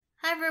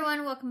Hi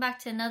everyone, welcome back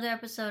to another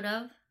episode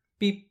of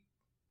Beep.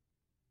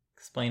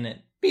 Explain it.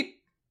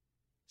 Beep.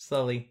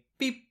 Slowly.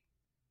 Beep.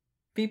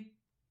 Beep.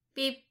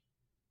 Beep,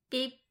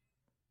 Beep,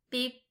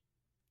 Beep.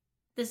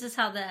 This is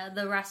how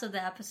the rest of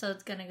the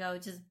episode's gonna go,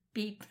 just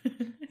beep.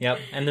 Yep,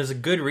 and there's a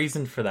good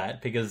reason for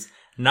that, because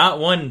not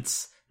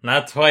once,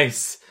 not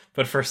twice,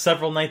 but for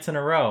several nights in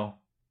a row,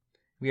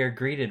 we are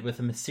greeted with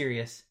a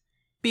mysterious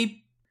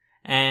beep.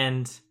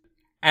 And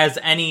as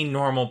any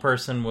normal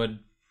person would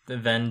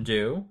then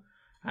do,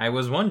 I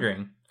was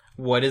wondering,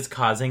 what is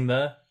causing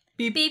the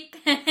beep? Beep.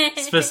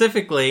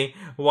 Specifically,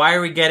 why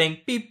are we getting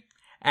beep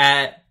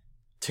at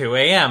 2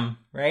 a.m.,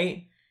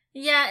 right?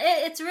 Yeah,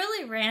 it's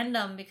really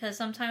random because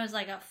sometimes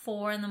like at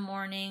 4 in the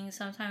morning,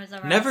 sometimes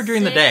around Never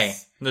during 6. the day.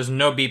 There's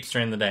no beeps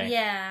during the day.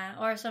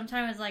 Yeah, or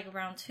sometimes like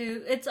around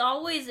 2. It's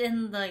always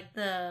in like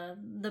the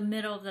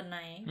middle of the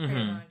night, pretty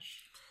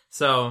much.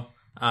 So,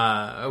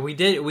 we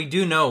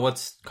do know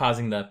what's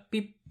causing the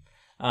beep,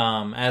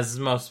 as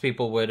most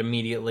people would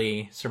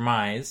immediately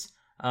surmise,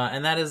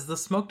 and that is the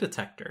smoke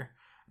detector.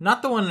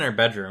 Not the one in our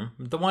bedroom,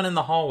 the one in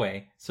the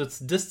hallway. So it's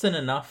distant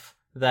enough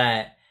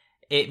that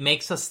it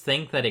makes us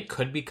think that it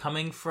could be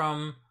coming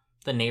from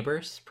the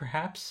neighbors,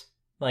 perhaps.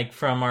 Like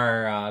from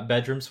our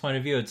bedroom's point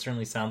of view, it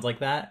certainly sounds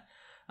like that.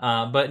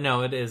 But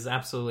no, it is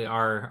absolutely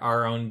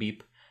our own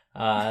beep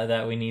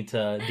that we need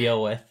to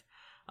deal with.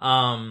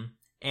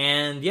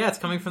 And yeah, it's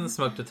coming from the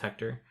smoke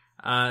detector.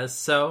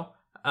 So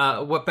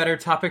what better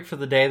topic for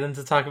the day than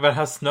to talk about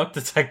how smoke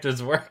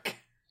detectors work?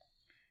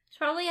 It's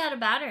probably out of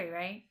battery,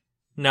 right?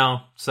 No,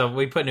 so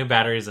we put new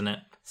batteries in it.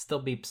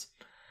 Still beeps.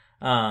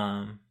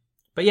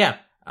 But yeah,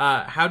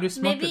 how do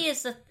smoke? Maybe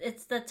it's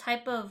the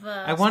type of.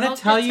 I want to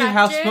tell you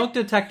how smoke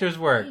detectors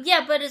work.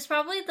 Yeah, but it's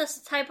probably the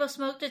type of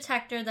smoke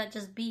detector that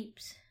just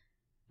beeps.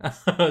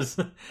 It's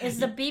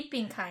the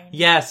beeping kind.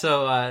 Yeah,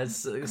 so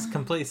it's a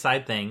complete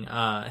side thing.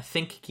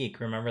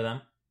 ThinkGeek, remember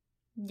them?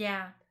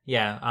 Yeah.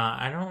 Yeah,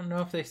 I don't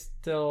know if they're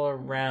still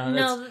around.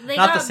 No, it's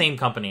not the same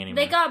company anymore.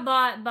 They got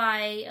bought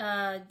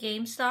by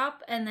GameStop,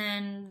 and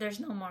then there's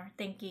no more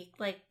ThinkGeek.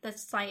 Like, the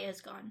site is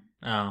gone.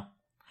 Oh.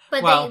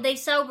 But they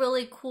sell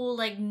really cool,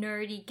 like,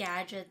 nerdy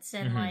gadgets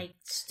and, like,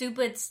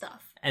 stupid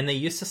stuff. And they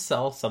used to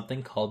sell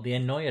something called the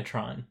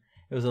Anoyatron.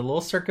 It was a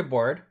little circuit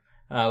board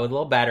with a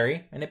little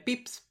battery, and it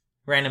beeps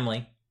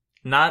randomly.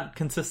 Not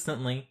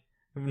consistently.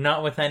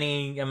 Not with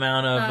any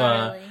amount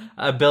of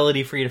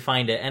ability for you to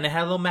find it. And it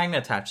had a little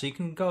magnet attached, so you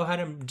can go ahead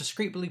and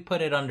discreetly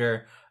put it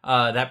under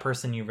that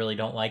person you really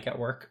don't like at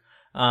work.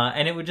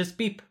 And it would just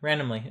beep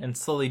randomly and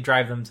slowly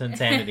drive them to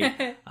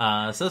insanity.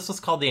 So this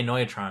was called the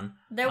Anoyatron.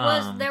 There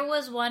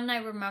was one I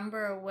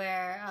remember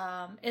where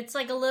it's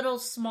like a little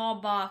small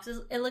box.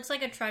 It looks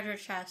like a treasure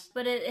chest,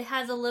 but it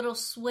has a little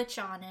switch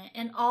on it.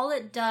 And all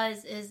it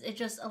does is it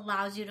just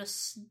allows you to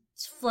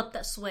flip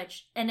that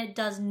switch. And it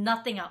does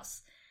nothing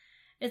else.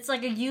 It's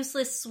like a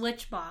useless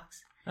switch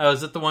box. Oh,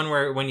 is it the one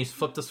where when you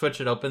flip the switch,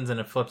 it opens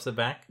and it flips it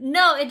back?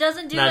 No, it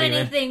doesn't do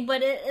anything,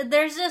 but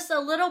there's just a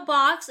little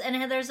box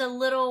and there's a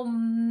little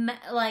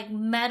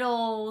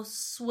metal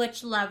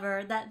switch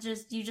lever that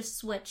you just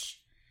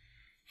switch.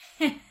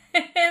 And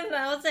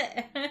that was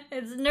it.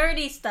 It's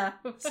nerdy stuff.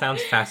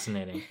 Sounds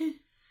fascinating.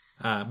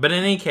 But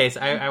in any case,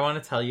 I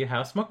want to tell you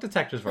how smoke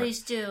detectors work.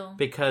 Please do.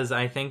 Because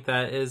I think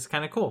that is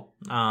kind of cool.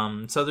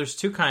 So there's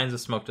two kinds of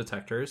smoke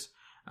detectors.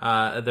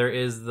 There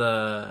is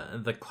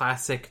the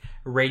classic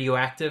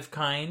radioactive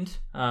kind,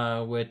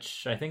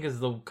 which I think is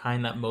the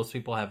kind that most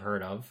people have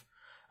heard of.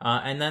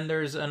 And then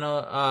there's a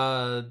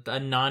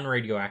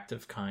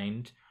non-radioactive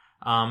kind.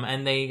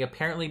 And they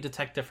apparently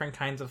detect different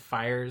kinds of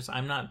fires.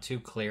 I'm not too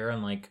clear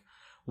on like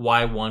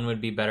why one would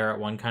be better at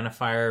one kind of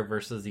fire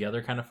versus the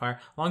other kind of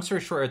fire. Long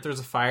story short, if there's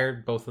a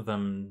fire, both of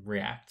them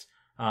react.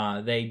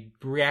 They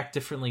react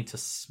differently to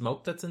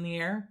smoke that's in the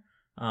air.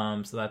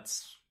 So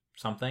that's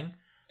something.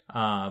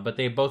 But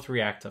they both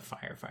react to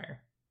fire.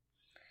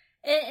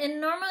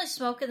 And normally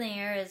smoke in the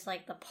air is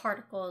like the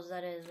particles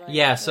that is like...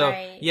 Yeah, so,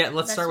 right?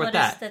 Let's start with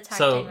that.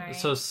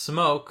 So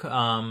smoke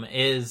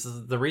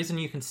is... The reason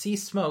you can see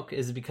smoke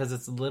is because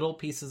it's little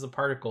pieces of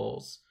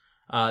particles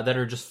that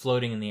are just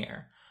floating in the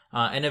air.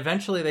 And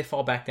eventually they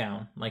fall back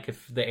down. Like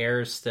if the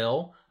air is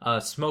still,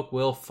 smoke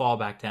will fall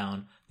back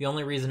down. The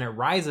only reason it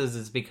rises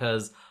is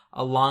because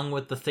along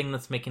with the thing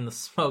that's making the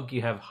smoke,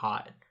 you have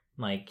hot.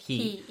 Like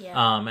heat.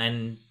 Yeah.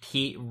 And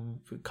heat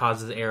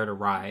causes air to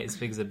rise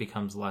because it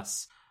becomes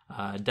less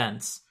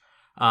dense.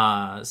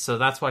 So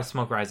that's why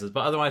smoke rises.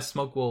 But otherwise,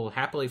 smoke will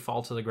happily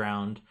fall to the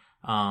ground.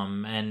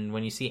 And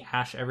when you see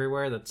ash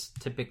everywhere, that's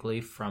typically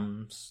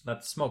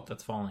that's smoke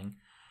that's falling.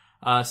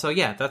 So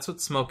yeah, that's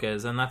what smoke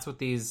is, and that's what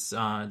these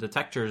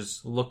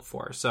detectors look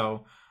for.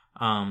 So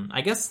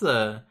I guess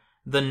the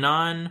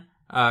non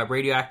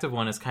radioactive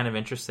one is kind of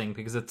interesting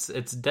because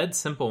it's dead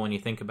simple when you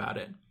think about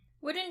it.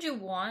 Wouldn't you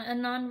want a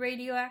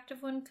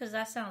non-radioactive one? Because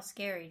that sounds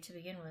scary to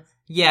begin with.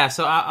 Yeah,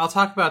 so I'll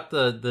talk about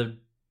the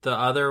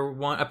other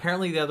one.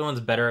 Apparently, the other one's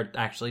better at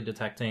actually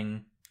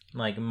detecting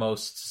like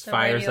most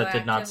fires that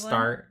did not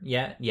start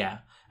yet. Yeah,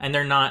 and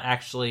they're not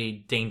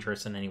actually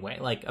dangerous in any way.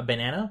 Like a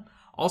banana,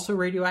 also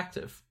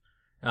radioactive.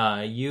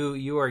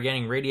 You are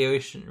getting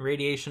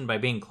radiation by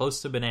being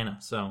close to banana.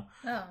 So,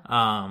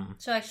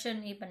 so I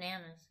shouldn't eat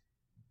bananas.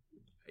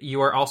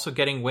 You are also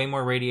getting way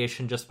more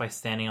radiation just by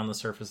standing on the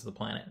surface of the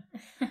planet.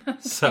 Okay.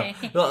 So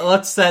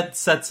let's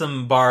set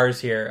some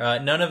bars here.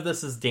 None of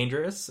this is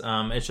dangerous.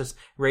 It's just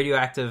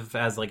radioactive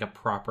as like a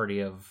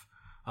property of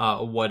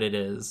what it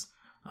is.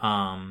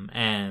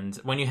 And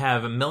when you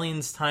have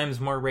millions times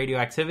more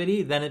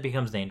radioactivity, then it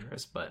becomes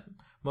dangerous. But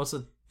most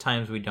of the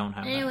times we don't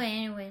have that.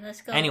 Anyway,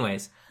 let's go.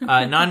 Anyways,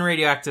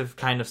 non-radioactive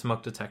kind of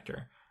smoke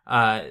detector.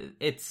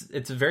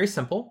 It's very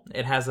simple.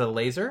 It has a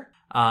laser,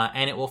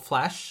 and it will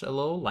flash a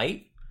little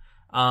light.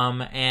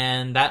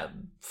 And that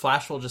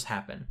flash will just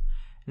happen.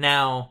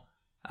 Now,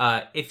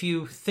 if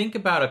you think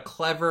about a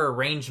clever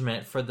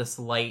arrangement for this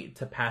light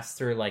to pass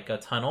through like a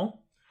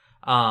tunnel,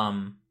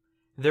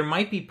 there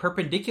might be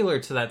perpendicular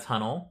to that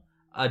tunnel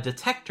a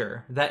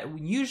detector that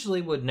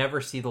usually would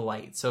never see the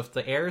light. So if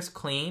the air is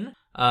clean,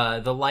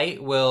 the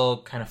light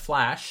will kind of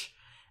flash,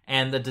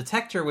 and the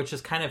detector, which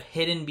is kind of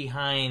hidden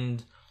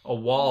behind a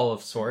wall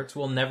of sorts,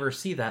 will never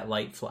see that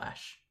light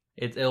flash.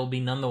 It'll be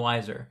none the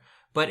wiser.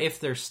 But if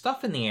there's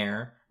stuff in the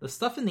air, the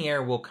stuff in the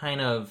air will kind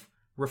of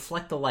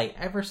reflect the light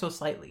ever so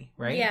slightly,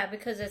 right? Yeah,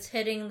 because it's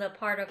hitting the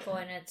particle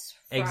and it's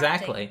fracting.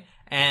 Exactly.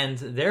 And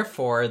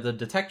therefore, the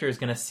detector is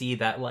going to see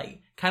that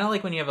light. Kind of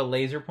like when you have a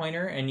laser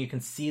pointer and you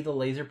can see the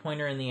laser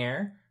pointer in the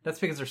air. That's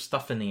because there's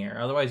stuff in the air.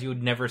 Otherwise, you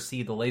would never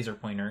see the laser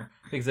pointer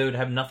because it would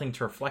have nothing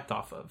to reflect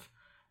off of.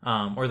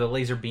 Or the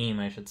laser beam,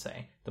 I should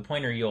say. The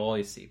pointer you'll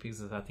always see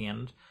because it's at the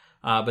end.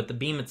 But the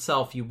beam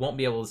itself, you won't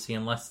be able to see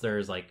unless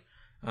there's like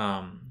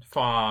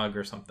fog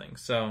or something.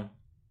 So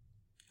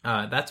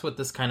that's what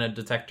this kind of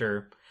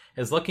detector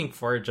is looking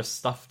for, just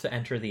stuff to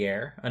enter the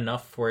air,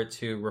 enough for it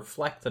to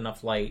reflect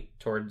enough light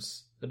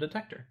towards the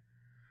detector.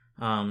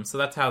 So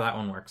that's how that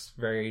one works.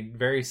 Very,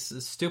 very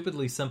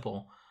stupidly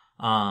simple.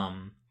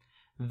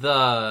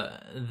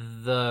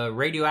 The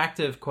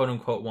radioactive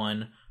quote-unquote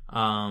one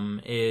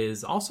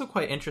is also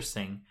quite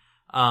interesting.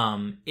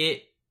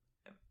 It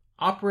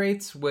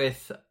operates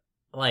with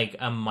like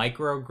a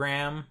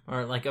microgram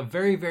or like a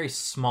very, very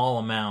small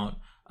amount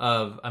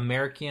of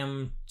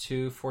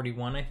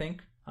americium-241, I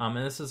think. And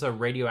this is a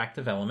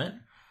radioactive element.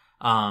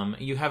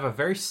 You have a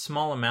very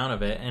small amount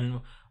of it.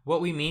 And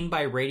what we mean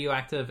by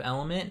radioactive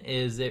element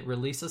is it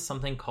releases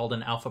something called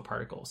an alpha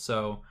particle.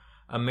 So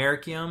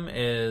americium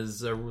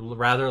is a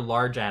rather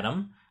large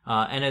atom,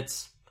 and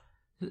it's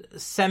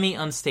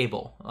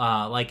semi-unstable.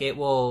 Like it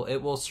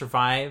will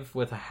survive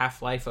with a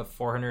half-life of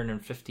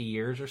 450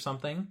 years or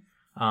something.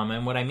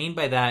 And what I mean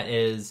by that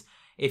is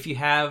if you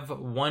have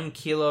 1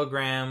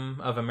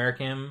 kilogram of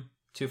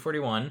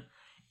americium-241,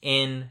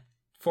 in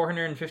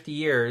 450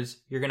 years,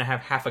 you're going to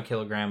have half a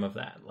kilogram of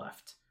that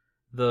left.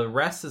 The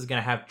rest is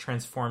going to have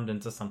transformed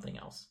into something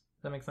else.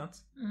 Does that make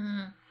sense?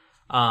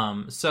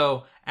 Mm-hmm.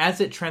 So as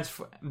it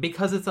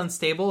because it's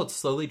unstable, it's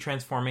slowly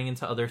transforming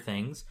into other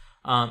things.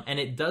 And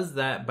it does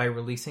that by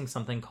releasing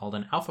something called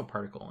an alpha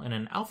particle. And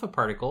an alpha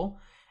particle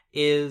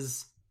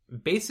is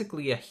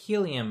basically a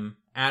helium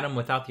atom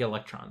without the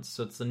electrons.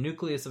 So it's the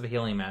nucleus of a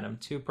helium atom,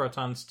 2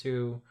 protons,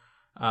 2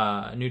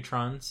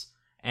 neutrons,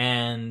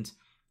 and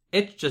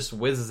it just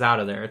whizzes out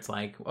of there. It's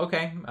like,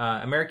 okay,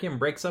 americium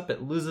breaks up,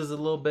 it loses a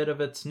little bit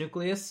of its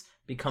nucleus,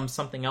 becomes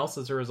something else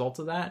as a result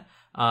of that,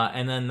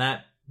 and then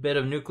that bit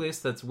of nucleus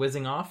that's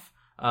whizzing off,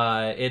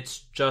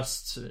 it's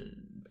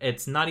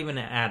not even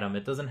an atom.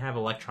 It doesn't have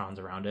electrons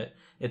around it.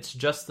 It's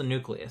just the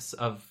nucleus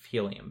of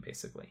helium,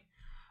 basically.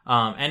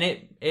 And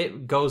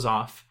it goes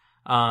off.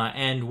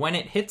 And when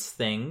it hits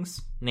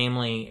things,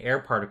 namely air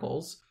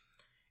particles,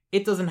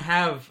 it doesn't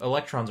have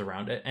electrons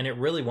around it, and it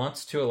really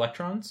wants 2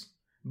 electrons.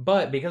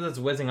 But because it's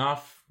whizzing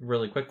off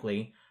really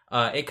quickly,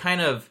 it kind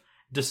of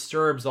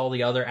disturbs all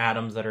the other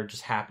atoms that are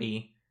just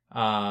happy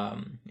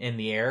in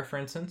the air, for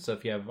instance. So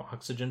if you have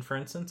oxygen, for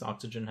instance,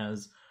 oxygen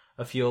has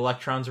a few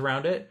electrons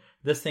around it.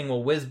 This thing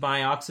will whiz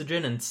by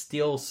oxygen and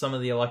steal some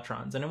of the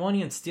electrons. And it won't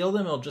even steal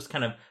them, it'll just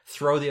kind of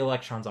throw the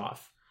electrons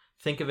off.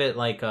 Think of it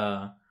like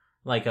a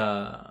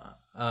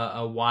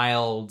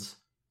wild,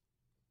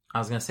 I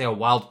was going to say a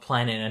wild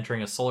planet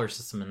entering a solar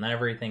system and then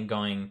everything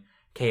going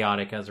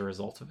chaotic as a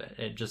result of it.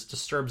 It just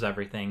disturbs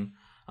everything.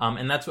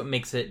 And that's what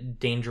makes it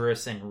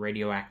dangerous and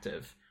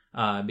radioactive.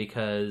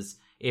 Because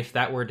if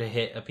that were to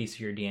hit a piece of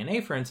your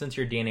DNA, for instance,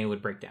 your DNA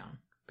would break down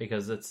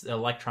because it's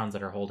electrons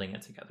that are holding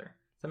it together.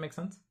 Does that make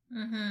sense?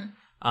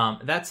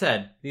 Mm-hmm. That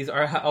said, these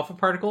are alpha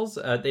particles.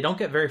 They don't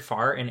get very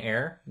far in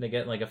air. They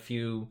get like a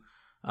few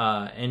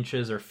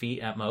inches or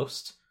feet at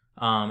most.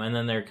 And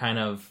then they're kind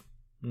of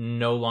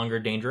no longer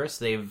dangerous.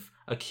 They've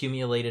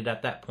accumulated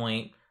at that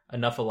point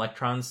enough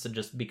electrons to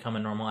just become a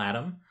normal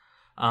atom.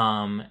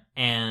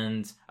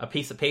 And a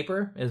piece of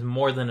paper is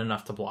more than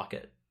enough to block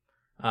it.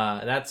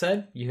 That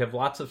said, you have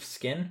lots of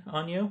skin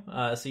on you,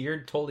 so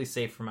you're totally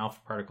safe from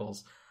alpha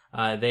particles.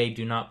 They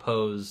do not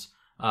pose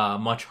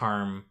much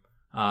harm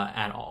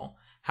at all.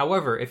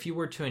 However, if you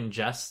were to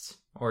ingest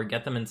or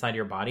get them inside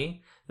your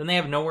body, then they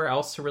have nowhere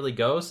else to really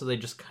go, so they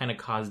just kind of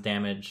cause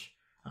damage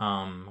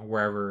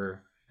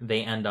wherever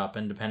they end up.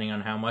 And depending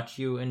on how much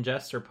you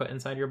ingest or put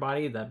inside your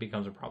body, that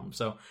becomes a problem.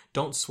 So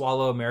don't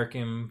swallow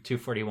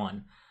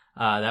Americium-241.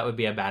 That would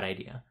be a bad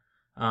idea.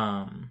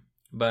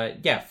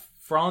 But yeah,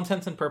 for all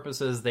intents and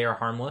purposes, they are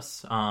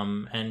harmless.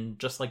 And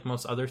just like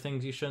most other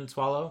things you shouldn't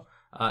swallow,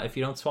 if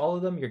you don't swallow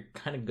them, you're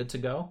kind of good to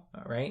go,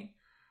 right?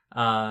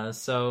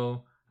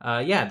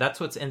 Yeah, that's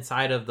what's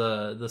inside of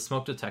the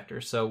smoke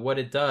detector. So what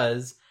it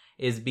does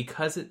is,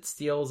 because it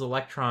steals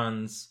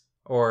electrons,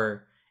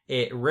 or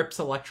it rips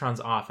electrons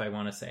off, I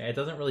want to say. It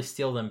doesn't really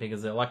steal them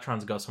because the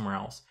electrons go somewhere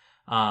else.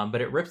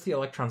 But it rips the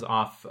electrons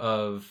off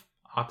of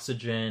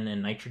oxygen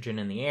and nitrogen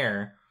in the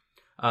air.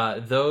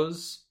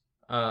 Those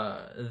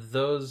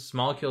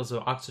molecules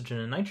of oxygen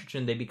and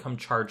nitrogen, they become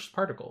charged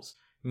particles,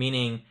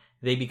 meaning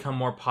they become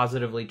more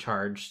positively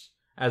charged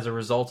as a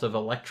result of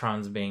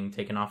electrons being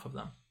taken off of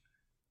them.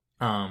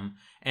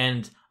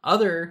 And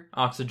other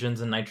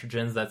oxygens and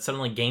nitrogens that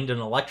suddenly gained an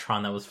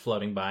electron that was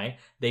floating by,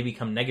 they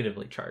become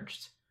negatively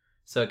charged.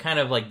 So it kind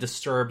of like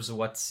disturbs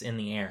what's in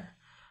the air.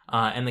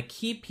 And the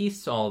key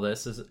piece to all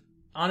this is,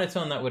 on its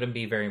own, that wouldn't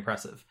be very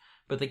impressive.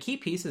 But the key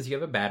piece is you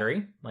have a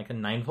battery, like a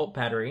 9-volt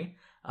battery,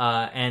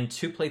 and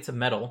 2 plates of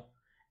metal.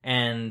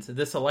 And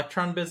this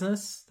electron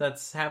business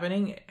that's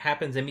happening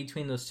happens in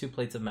between those 2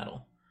 plates of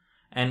metal.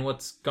 And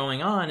what's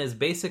going on is,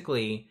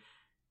 basically,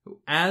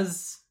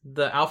 as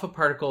the alpha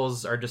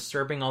particles are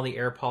disturbing all the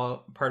air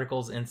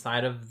particles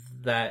inside of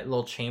that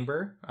little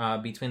chamber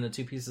between the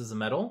 2 pieces of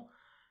metal,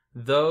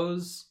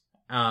 those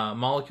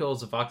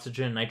molecules of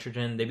oxygen and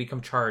nitrogen, they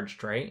become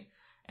charged, right?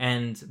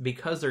 And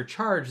because they're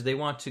charged, they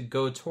want to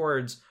go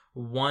towards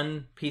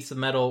one piece of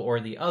metal or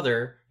the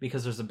other,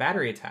 because there's a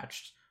battery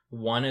attached.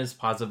 One is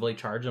positively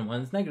charged and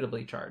one is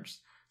negatively charged.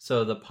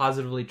 So the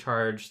positively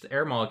charged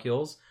air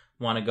molecules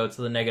want to go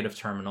to the negative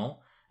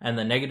terminal, and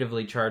the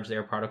negatively charged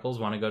air particles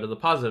want to go to the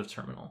positive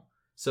terminal.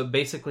 So it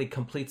basically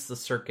completes the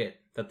circuit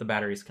that the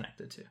battery is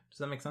connected to. Does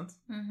that make sense?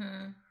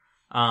 Mm-hmm.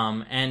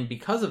 And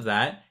because of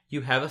that,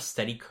 you have a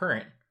steady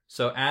current.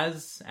 So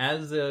as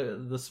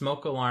the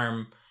smoke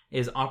alarm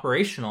is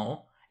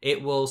operational,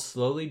 it will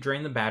slowly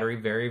drain the battery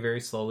very, very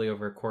slowly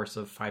over a course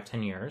of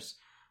 5-10 years.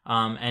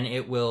 And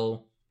it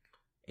will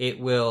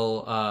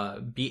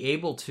be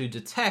able to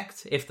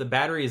detect if the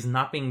battery is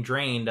not being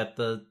drained at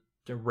the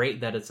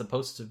rate that it's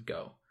supposed to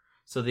go.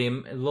 So the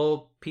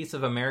little piece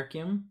of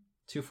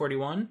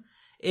Americium-241,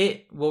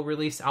 it will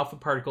release alpha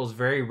particles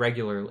very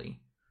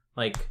regularly,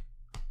 like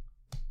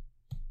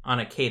on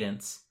a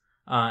cadence.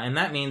 And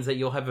that means that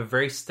you'll have a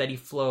very steady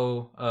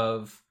flow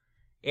of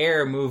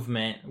air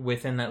movement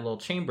within that little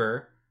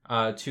chamber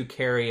to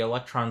carry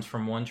electrons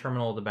from one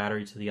terminal of the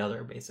battery to the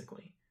other,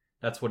 basically.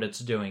 That's what it's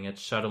doing. It's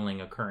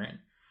shuttling a current.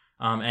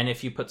 And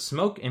if you put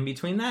smoke in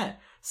between that,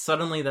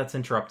 suddenly that's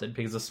interrupted,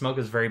 because the smoke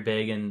is very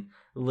big and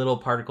little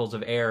particles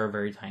of air are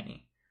very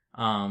tiny.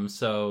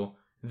 So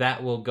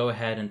that will go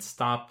ahead and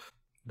stop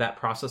that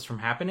process from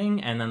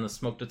happening, and then the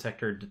smoke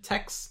detector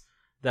detects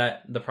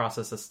that the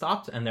process has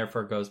stopped and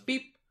therefore goes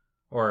beep,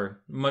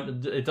 or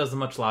it does a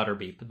much louder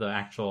beep, the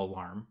actual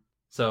alarm.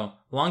 So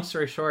long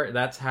story short,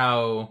 that's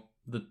how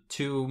the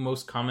 2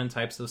 most common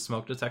types of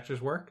smoke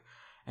detectors work.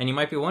 And you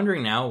might be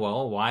wondering now,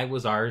 well, why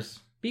was ours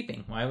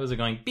beeping? Why was it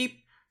going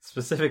beep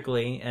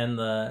specifically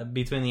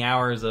between the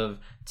hours of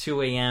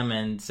 2 a.m.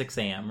 and 6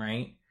 a.m.,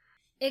 right?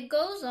 It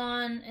goes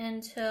on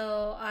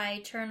until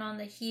I turn on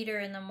the heater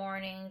in the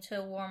morning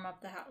to warm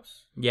up the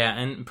house. Yeah,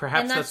 and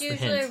perhaps that's the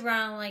hint. And that's usually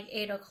around like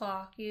 8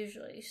 o'clock,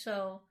 usually.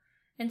 So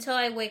until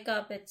I wake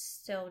up, it's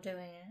still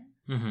doing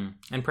it. Mm-hmm.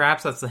 And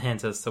perhaps that's the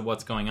hint as to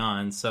what's going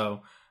on.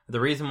 So the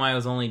reason why I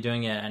was only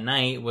doing it at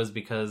night was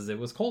because it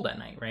was cold at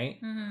night,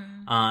 right?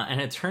 Mm-hmm.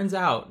 And it turns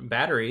out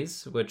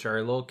batteries, which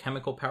are little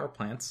chemical power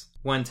plants,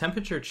 when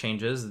temperature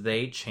changes,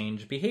 they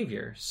change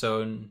behavior.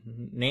 So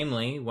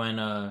namely, when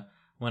a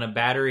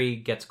battery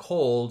gets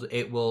cold,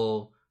 it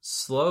will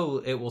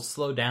slow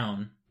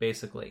down,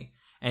 basically.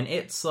 And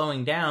it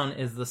slowing down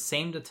is the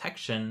same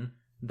detection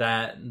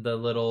that the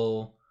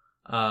little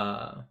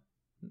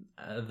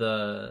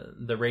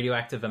the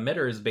radioactive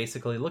emitter is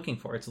basically looking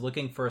for. It's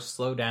looking for a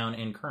slowdown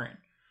in current,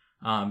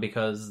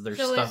 because there's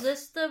stuff. So is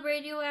this the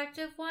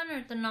radioactive one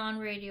or the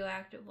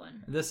non-radioactive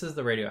one? This is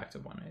the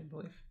radioactive one, I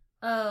believe.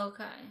 Oh,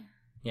 okay.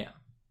 Yeah.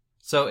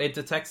 So it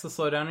detects the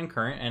slowdown in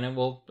current, and it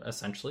will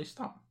essentially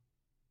stop.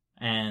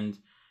 And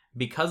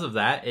because of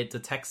that, it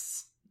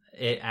detects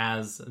it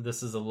as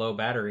this is a low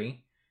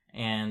battery,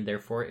 and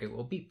therefore it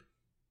will beep.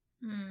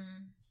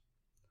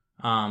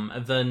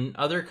 The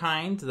other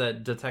kind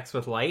that detects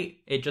with light,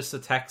 it just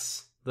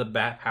detects the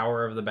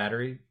power of the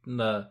battery,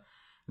 the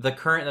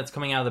current that's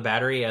coming out of the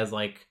battery as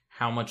like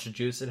how much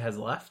juice it has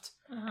left,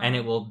 and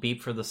it will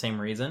beep for the same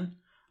reason.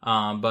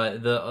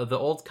 But the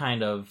old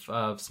kind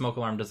of smoke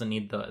alarm doesn't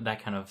need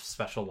that kind of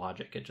special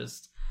logic. It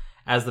just,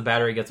 as the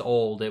battery gets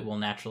old, it will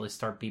naturally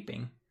start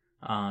beeping,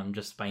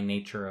 just by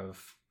nature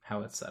of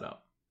how it's set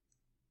up.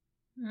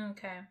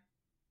 Okay.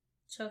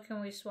 So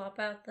can we swap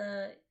out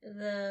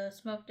the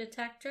smoke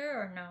detector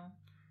or no?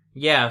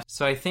 Yeah,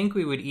 so I think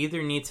we would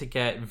either need to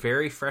get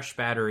very fresh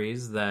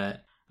batteries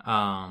that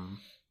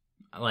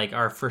like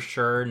are for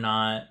sure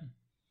not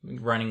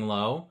running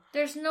low.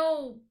 There's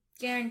no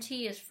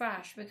guarantee it's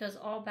fresh because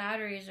all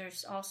batteries are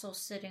also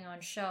sitting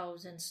on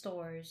shelves in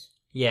stores.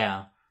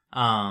 Yeah.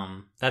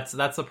 That's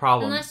the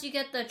problem. Unless you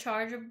get the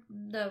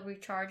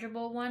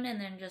rechargeable one and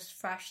then just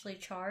freshly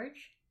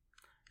charge.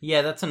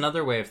 Yeah, that's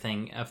another way of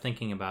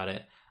thinking about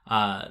it.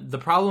 The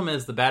problem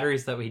is the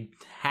batteries that we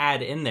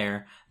had in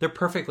there, they're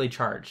perfectly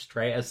charged,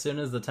 right? As soon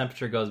as the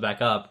temperature goes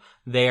back up,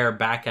 they are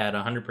back at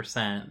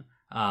 100%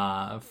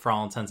 for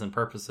all intents and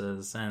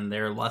purposes, and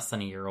they're less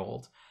than a year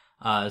old.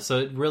 So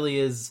it really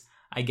is,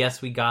 I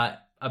guess we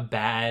got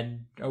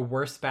a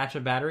worse batch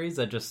of batteries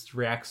that just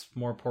reacts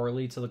more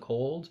poorly to the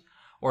cold,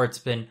 or it's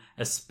been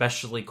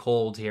especially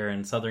cold here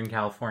in Southern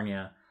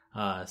California.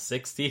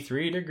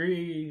 63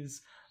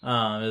 degrees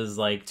is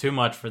like too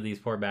much for these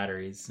poor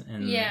batteries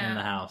in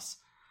the house.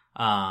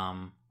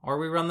 Or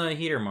we run the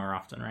heater more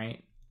often,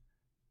 right?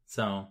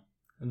 So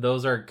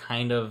those are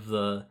kind of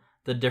the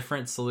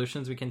different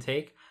solutions we can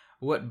take.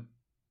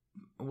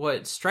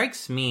 What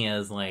strikes me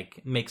as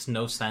like makes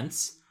no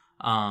sense,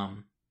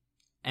 and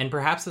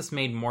perhaps this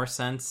made more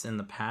sense in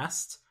the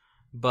past,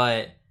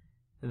 but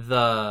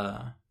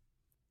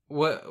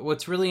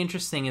what's really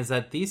interesting is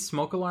that these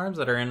smoke alarms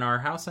that are in our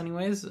house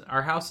anyways,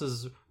 our house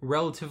is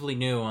relatively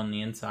new on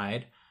the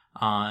inside,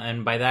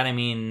 and by that I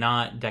mean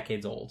not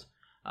decades old,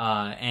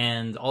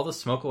 and all the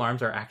smoke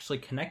alarms are actually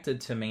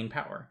connected to main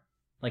power.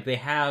 Like they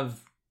have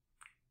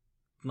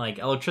like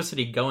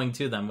electricity going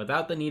to them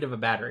without the need of a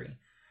battery,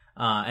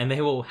 and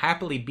they will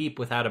happily beep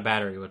without a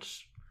battery,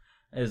 which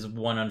is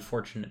one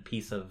unfortunate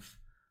piece of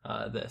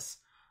this.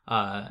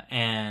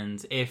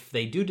 And if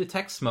they do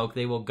detect smoke,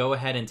 they will go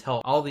ahead and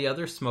tell all the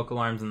other smoke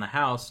alarms in the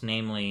house,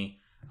 namely,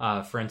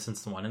 for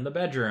instance, the one in the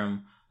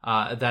bedroom,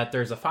 that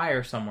there's a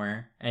fire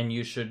somewhere and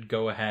you should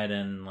go ahead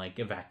and like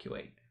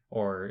evacuate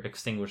or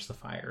extinguish the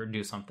fire or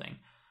do something.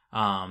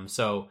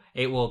 So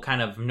it will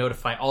kind of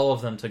notify all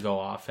of them to go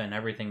off and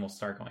everything will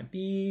start going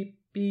beep,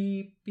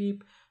 beep,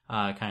 beep,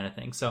 kind of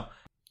thing. So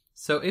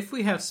if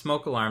we have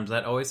smoke alarms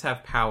that always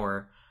have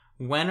power,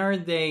 when are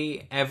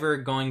they ever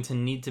going to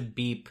need to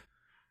beep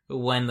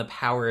when the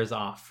power is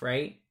off,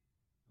 right?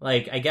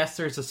 Like, I guess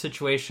there's a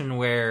situation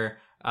where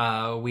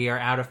we are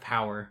out of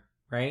power,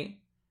 right?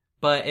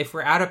 But if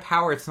we're out of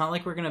power, it's not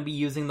like we're going to be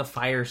using the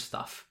fire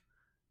stuff.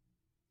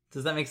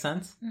 Does that make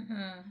sense?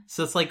 Mm-hmm.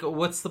 So it's like,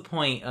 what's the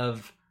point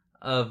of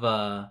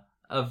the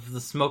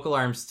smoke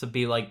alarms to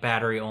be like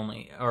battery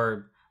only,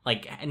 or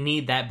like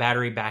need that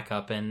battery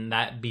backup and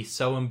that be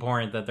so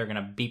important that they're going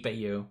to beep at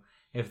you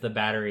if the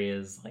battery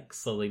is like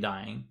slowly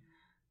dying?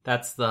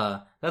 That's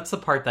the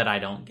part that I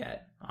don't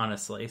get,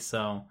 honestly.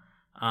 So,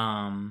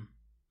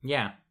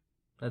 yeah,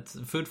 that's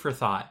food for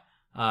thought.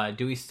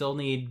 Do we still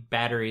need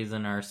batteries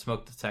in our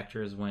smoke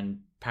detectors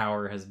when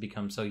power has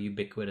become so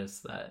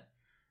ubiquitous that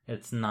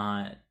it's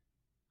not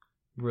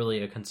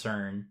really a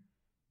concern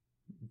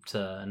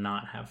to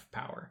not have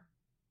power,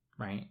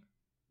 right?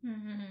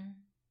 Mm-hmm.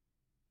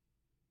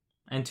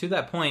 And to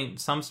that point,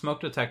 some smoke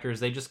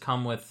detectors, they just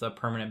come with a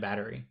permanent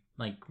battery.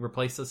 Like,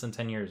 replace this in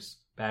 10 years,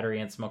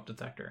 battery and smoke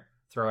detector.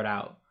 Throw it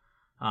out.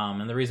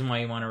 And the reason why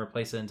you want to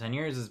replace it in 10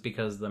 years is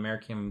because the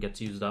americium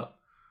gets used up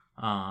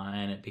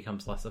and it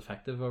becomes less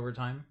effective over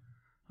time.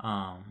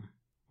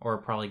 Or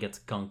it probably gets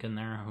gunk in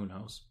there. Who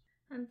knows?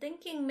 I'm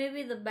thinking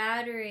maybe the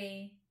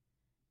battery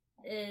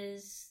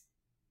is,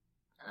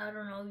 I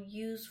don't know,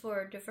 used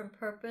for a different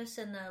purpose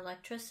and the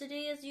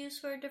electricity is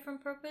used for a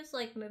different purpose.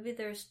 Like maybe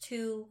there's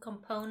two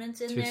components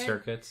in there. Two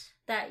circuits.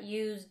 That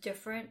use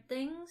different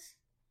things.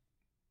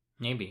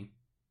 Maybe.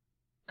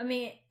 I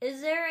mean,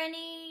 is there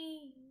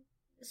any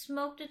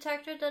smoke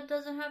detector that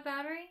doesn't have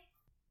battery?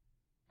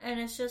 And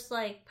it's just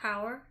like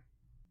power?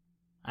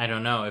 I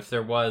don't know. If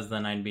there was,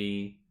 then I'd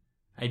be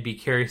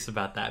curious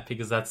about that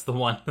because that's the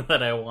one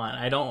that I want.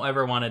 I don't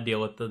ever want to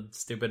deal with the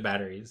stupid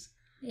batteries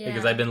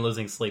because I've been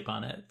losing sleep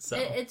on it. So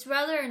it's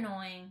rather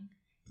annoying.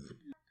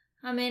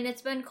 I mean,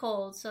 it's been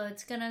cold, so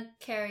it's gonna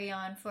carry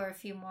on for a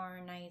few more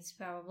nights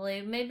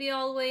probably. Maybe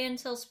all the way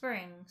until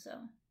spring, so.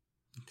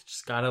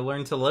 Just gotta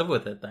learn to live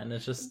with it then.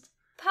 It's just...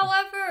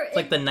 However... It's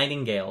like the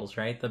nightingales,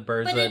 right? The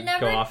birds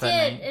that go off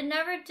at night. It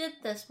never did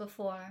this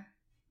before.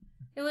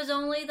 It was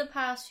only the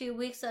past few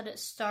weeks that it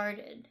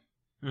started.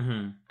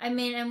 Mm-hmm. I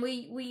mean, and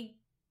we...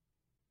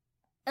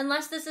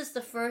 Unless this is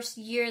the first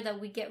year that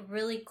we get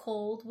really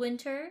cold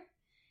winter,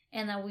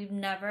 and that we've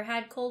never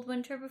had cold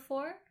winter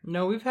before.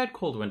 No, we've had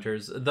cold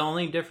winters. The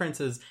only difference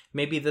is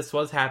maybe this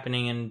was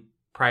happening in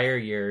prior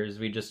years.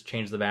 We just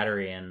changed the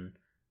battery and...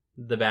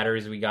 The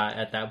batteries we got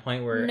at that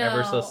point were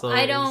ever so slow.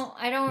 I don't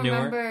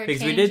remember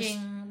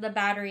changing the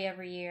battery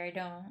every year. I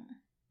don't.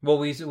 Well,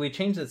 we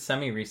changed it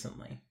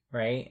semi-recently,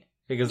 right?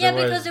 Because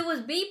it was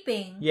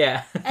beeping.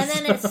 Yeah. And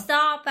then it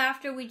stopped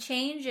after we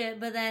changed it,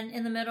 but then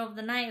in the middle of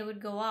the night it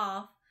would go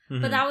off.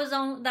 Mm-hmm. But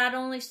that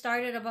only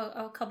started about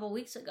a couple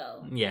weeks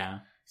ago. Yeah.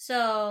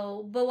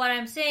 So, but what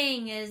I'm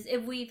saying is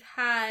if we've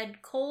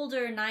had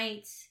colder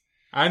nights...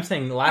 I'm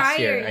saying last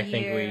year, I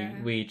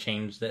think we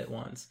changed it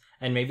once.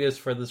 And maybe it was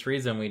for this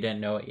reason we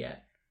didn't know it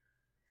yet.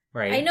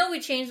 Right? I know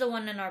we changed the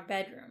one in our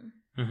bedroom.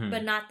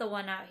 but not the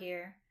one out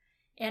here.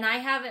 And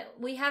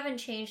we haven't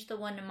changed the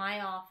one in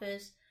my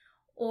office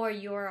or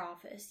your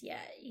office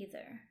yet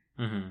either.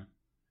 Mm-hmm.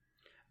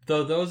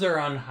 Though those are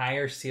on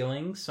higher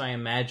ceilings, so I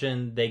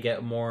imagine they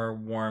get more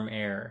warm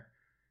air.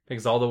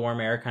 Because all the warm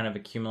air kind of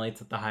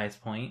accumulates at the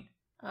highest point.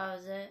 Oh,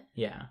 is it?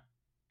 Yeah.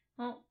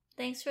 Well,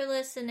 thanks for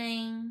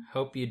listening.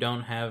 Hope you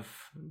don't have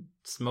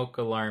smoke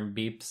alarm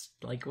beeps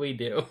like we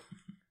do.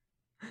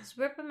 Just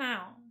rip them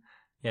out.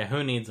 Yeah,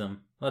 who needs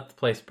them? Let the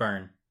place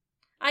burn.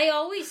 I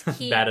always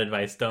keep... Bad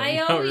advice, don't remove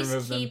them. I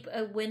always keep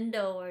a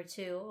window or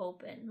two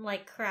open,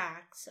 like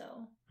cracked,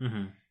 so...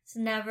 Mm-hmm. It's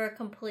never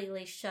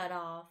completely shut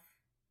off.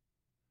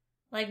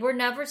 Like, we're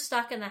never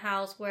stuck in the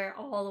house where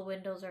all the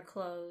windows are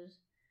closed.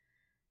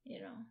 You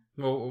know.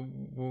 Well,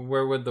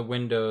 where would the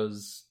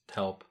windows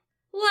help?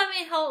 Well, I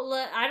mean,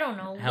 I don't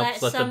know.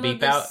 Helps let some the beep of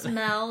the out?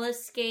 smell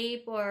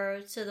escape,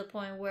 or to the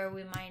point where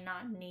we might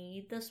not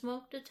need the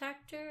smoke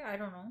detector. I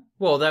don't know.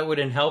 Well, that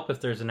wouldn't help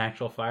if there's an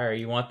actual fire.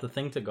 You want the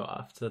thing to go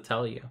off to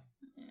tell you.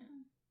 Yeah.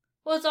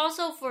 Well, it's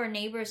also for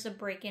neighbors to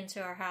break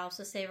into our house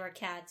to save our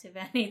cats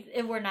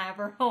if we're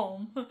never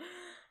home.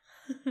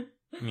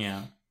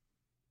 Yeah.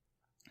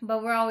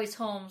 But we're always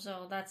home,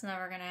 so that's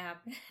never gonna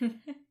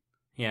happen.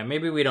 Yeah,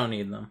 maybe we don't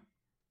need them.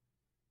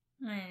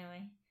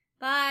 Anyway.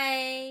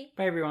 Bye.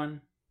 Bye,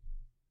 everyone.